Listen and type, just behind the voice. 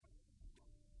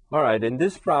All right, in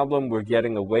this problem, we're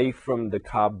getting away from the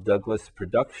Cobb-Douglas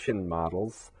production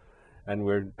models, and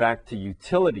we're back to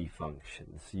utility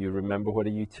functions. You remember what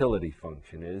a utility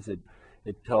function is. It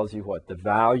tells you what the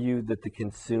value that the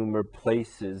consumer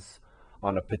places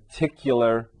on a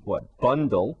particular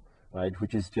bundle, right,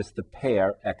 which is just a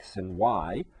pair, X and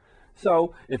Y.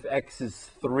 So if X is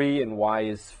 3 and Y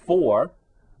is 4,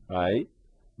 right,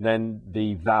 then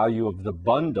the value of the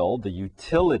bundle, the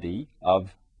utility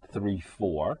of 3,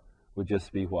 4, would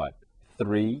just be what?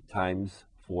 3 times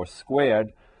 4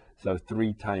 squared, so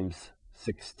 3 times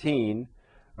 16,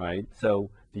 right?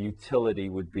 So the utility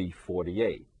would be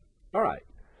 48. All right.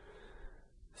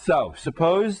 So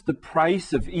suppose the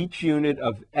price of each unit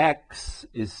of X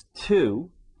is $2,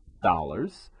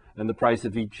 and the price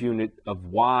of each unit of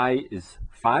Y is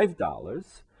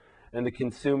 $5, and the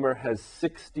consumer has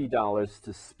 $60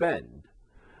 to spend.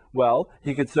 Well,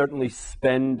 he could certainly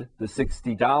spend the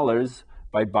 $60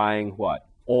 by buying what?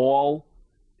 All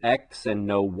X and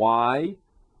no Y,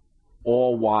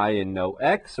 all Y and no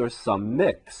X, or some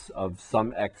mix of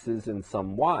some X's and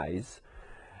some Y's.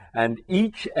 And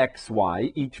each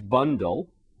XY, each bundle,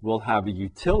 will have a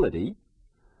utility,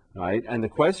 right? And the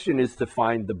question is to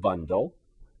find the bundle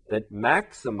that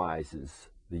maximizes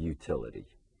the utility.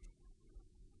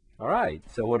 All right,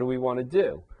 so what do we want to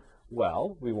do?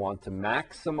 Well, we want to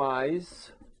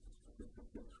maximize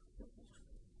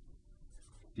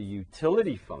the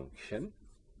utility function,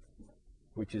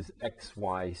 which is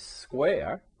xy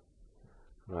squared,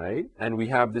 right? And we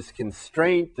have this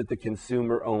constraint that the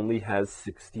consumer only has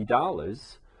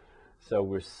 $60. So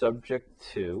we're subject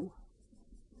to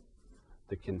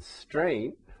the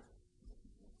constraint,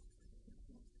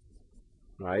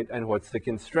 right? And what's the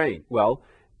constraint? Well,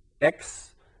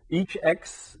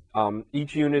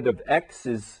 each unit of X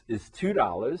is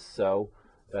 $2, so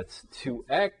that's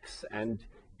 2X, and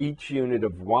each unit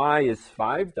of Y is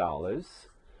 $5,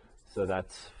 so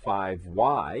that's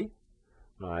 5Y,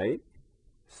 right?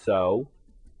 So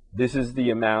this is the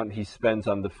amount he spends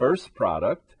on the first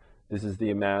product. This is the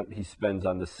amount he spends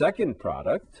on the second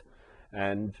product.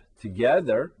 And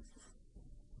together,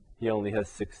 he only has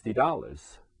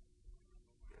 $60.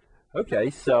 Okay,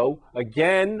 so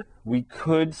again, we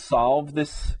could solve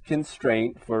this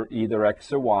constraint for either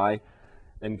X or Y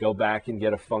and go back and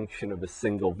get a function of a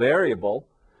single variable.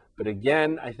 But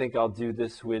again, I think I'll do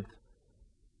this with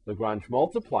Lagrange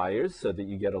multipliers so that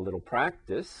you get a little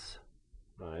practice.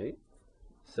 Right?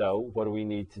 So what do we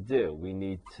need to do? We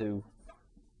need to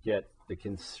get the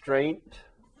constraint,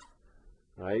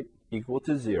 right, equal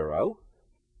to 0,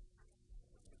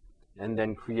 and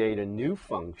then create a new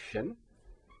function,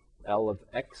 L of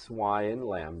x, y, and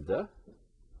lambda,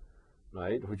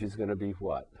 right, which is going to be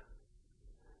what?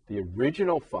 The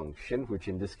original function, which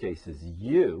in this case is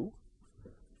u,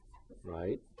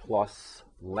 right, plus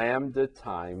lambda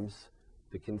times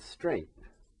the constraint.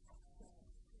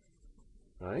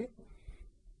 Right?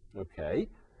 Okay.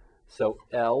 So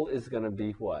L is going to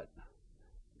be what?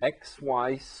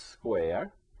 xy squared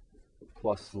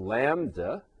plus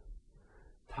lambda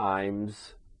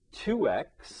times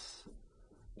 2x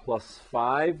plus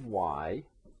 5y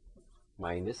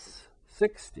minus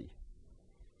 60.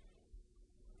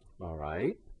 All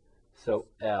right. So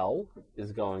L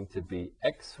is going to be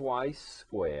xy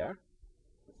squared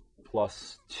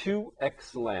plus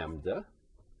 2x lambda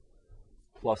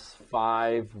plus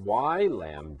 5y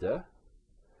lambda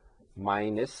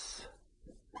minus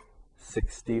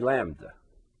 60 lambda.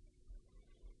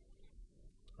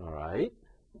 All right.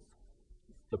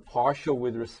 The partial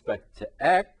with respect to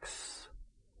x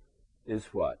is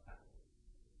what?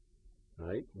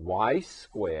 Right? Y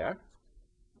squared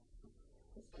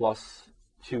plus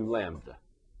 2 lambda.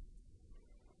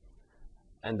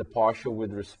 And the partial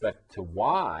with respect to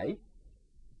y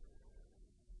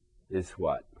is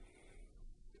what?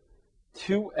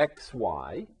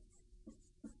 2xy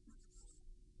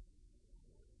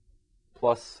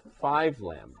plus 5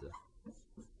 lambda.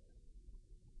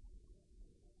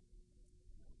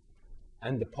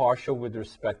 And the partial with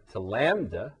respect to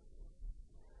lambda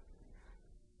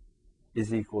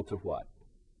is equal to what?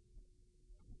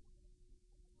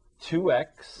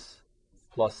 2x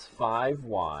plus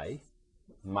 5y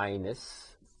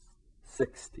minus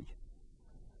 60.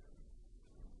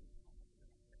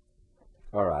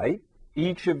 All right.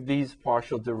 Each of these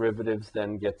partial derivatives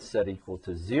then gets set equal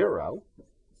to 0,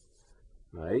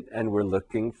 right? And we're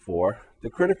looking for the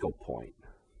critical point.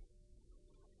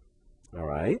 All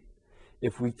right.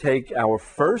 If we take our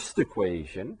first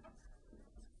equation,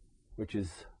 which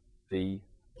is the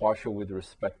partial with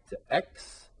respect to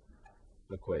x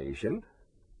equation,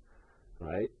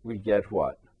 right, we get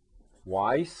what?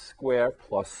 y squared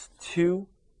plus 2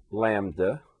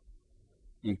 lambda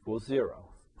equals 0.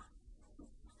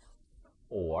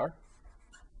 Or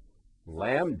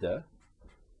lambda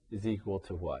is equal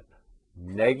to what?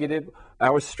 Negative.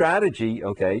 Our strategy,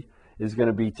 okay, is going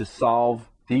to be to solve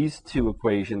these two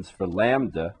equations for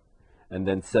lambda and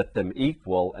then set them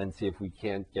equal and see if we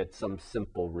can't get some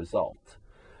simple result.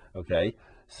 Okay,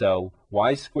 so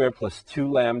y squared plus 2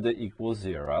 lambda equals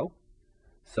 0.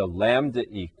 So lambda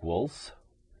equals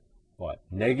what?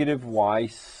 Negative y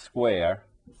squared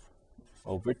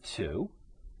over 2.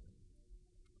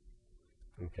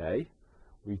 Okay,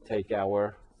 we take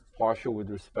our partial with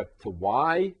respect to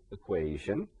y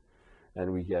equation,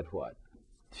 and we get what?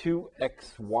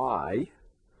 2xy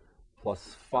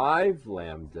plus 5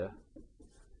 lambda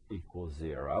equals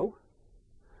 0.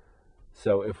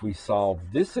 So if we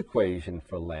solve this equation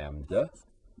for lambda,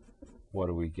 what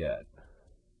do we get?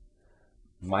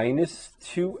 Minus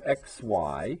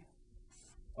 2xy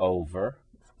over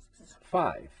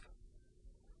 5.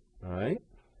 All right?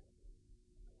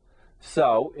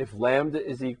 So if lambda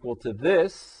is equal to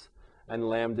this, and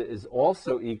lambda is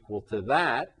also equal to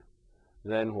that,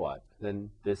 then what?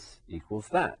 Then this equals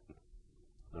that.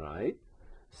 All right?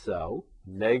 So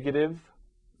negative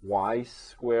y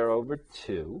squared over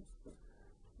 2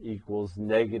 equals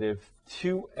negative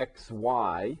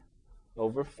 2xy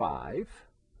over 5.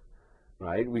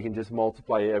 Right? We can just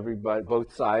multiply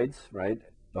both sides, right?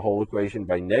 The whole equation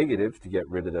by negative to get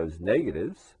rid of those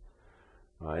negatives.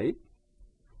 Right?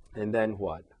 And then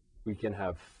what? We can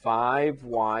have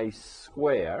 5y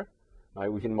squared,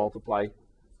 right? We can multiply,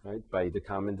 right, by the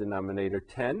common denominator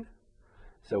 10.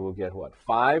 So we'll get what?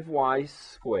 5y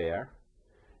squared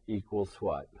equals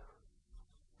what?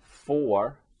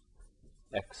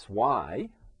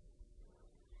 4xy.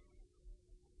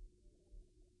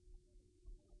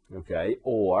 Okay,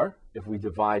 or if we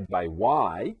divide by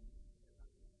y,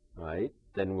 right,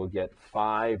 then we'll get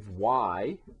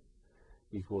 5y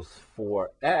equals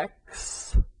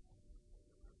 4x,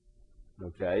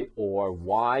 okay, or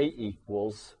y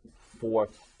equals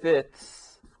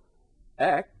 4/5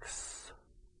 x,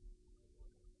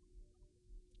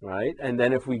 right? And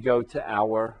then if we go to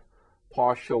our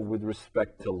partial with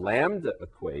respect to lambda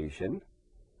equation,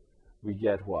 we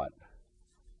get what?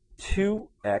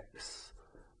 2x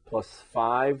plus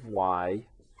 5y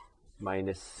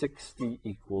minus 60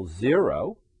 equals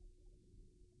 0.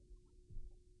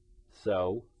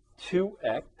 So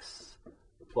 2x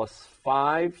plus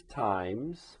 5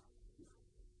 times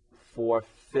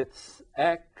 4/5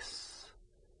 x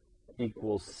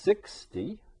equals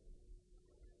 60,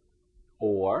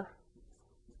 or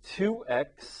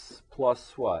 2x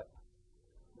plus what?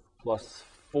 Plus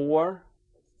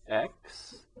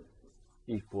 4x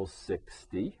equals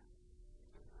 60,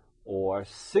 or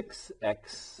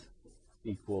 6x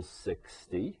equals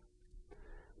 60,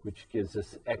 which gives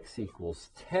us x equals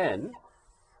 10.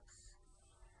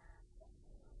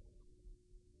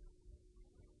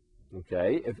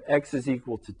 Okay, if x is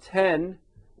equal to 10,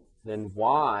 then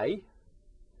y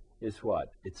is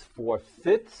what? It's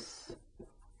 4/5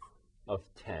 of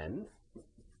 10.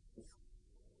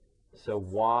 So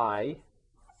y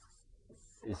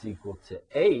is equal to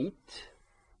 8.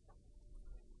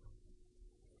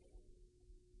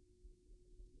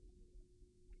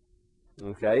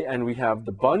 Okay, and we have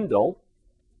the bundle,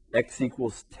 x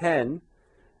equals 10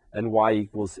 and y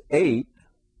equals 8,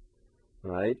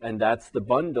 right? And that's the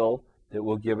bundle that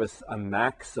will give us a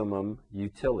maximum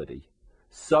utility,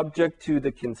 subject to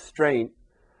the constraint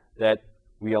that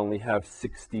we only have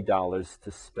 $60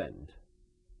 to spend.